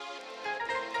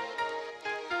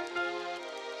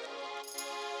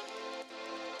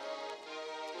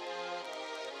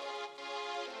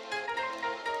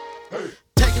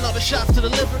Taking all the shots to the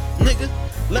liver, nigga.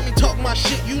 Let me talk my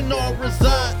shit, you know I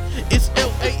reside. It's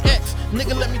LAX,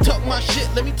 nigga. Let me talk my shit,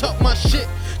 let me talk my shit.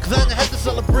 Cause I done had to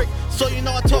sell a brick, so you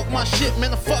know I talk my shit,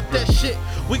 man. Fuck that shit.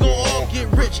 We gon' all get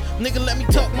rich, nigga. Let me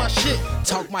talk my shit.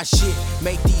 Talk my shit,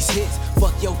 make these hits.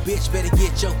 Fuck your bitch, better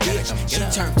get your bitch. She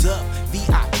turned up,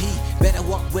 VIP. Better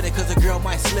walk with her cause a girl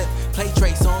might slip. Play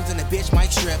Trey songs and the bitch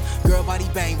might strip. Girl body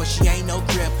bang, but she ain't no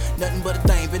grip. Nothing but a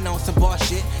thing, been on some bar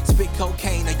shit. Spit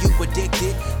cocaine, are you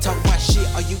addicted? Talk my shit,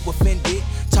 are you offended?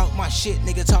 Talk my shit,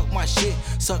 nigga, talk my shit.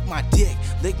 Suck my dick,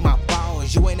 lick my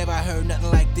balls. You ain't never heard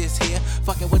nothing like this here.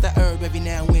 Fucking with the herb every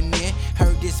now and then.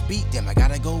 Heard this beat, damn, I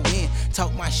gotta go in.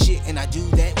 Talk my shit and I do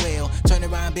that well. Turn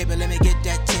around, baby, let me get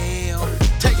that tail.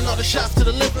 Taking all the shots to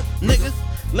the liver, nigga.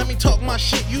 Let me talk my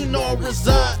shit, you know I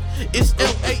reside. It's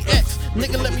LAX,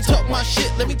 nigga. Let me talk my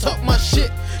shit, let me talk my shit.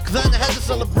 Cause I done had to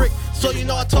sell a brick, so you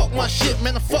know I talk my shit,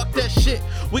 man. Fuck that shit.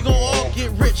 We gon' all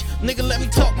get rich, nigga. Let me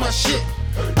talk my shit.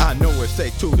 I know it's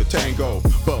take two to tango,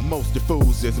 but most of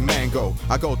fools is mango.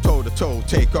 I go toe to toe,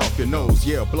 take off your nose,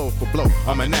 yeah, blow for blow.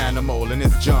 I'm an animal in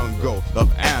this jungle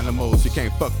of animals. You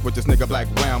can't fuck with this nigga Black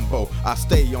Rambo. I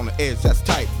stay on the edge, that's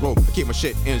tightrope. I keep my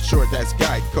shit insured, that's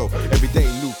Geico. Every day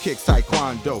new kicks,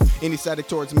 taekwondo. Any side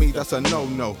towards me, that's a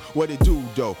no-no. What it do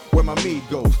though? Where my meat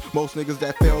goes? Most niggas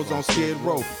that fails on Skid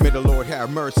Row. May the Lord have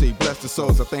mercy, bless the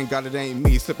souls. I thank God it ain't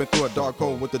me slipping through a dark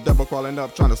hole with the devil crawling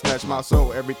up, trying to snatch my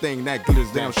soul. Everything that glitters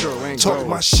damn sure ain't Talk gold.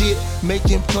 my shit,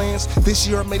 making plans. This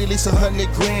year I made at least 100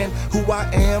 grand. Who I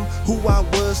am, who I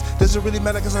was, doesn't really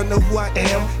matter cause I know who I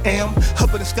am.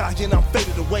 Up in the sky and I'm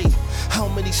faded away. How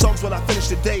many songs will I finish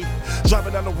today?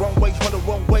 Driving down the wrong way, on the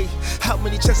wrong way. How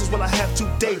many chances will I have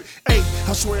today? Hey,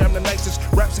 I swear I'm the nicest.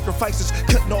 Rap sacrifices,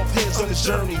 cutting off heads on this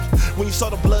journey. When you saw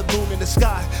the blood moon in the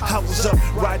sky, I was up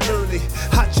right early.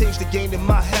 I changed the game in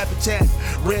my habitat.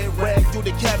 Red rag through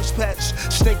the cabbage patch.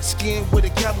 Snake skin with a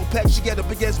camel pack. She got a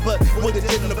big ass butt with a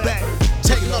dip in the back.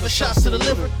 Taking all the shots to the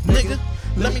liver, nigga.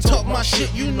 Let me talk my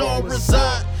shit, you know I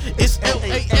reside. It's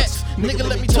LAX, nigga.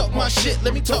 Let me talk my shit,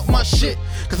 let me talk my shit.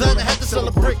 Cause I done had to sell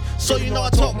a brick, so you know I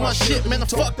talk my shit, man.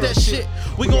 Fuck that shit.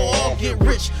 We gon' all get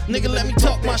rich, nigga. Let me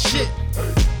talk my shit.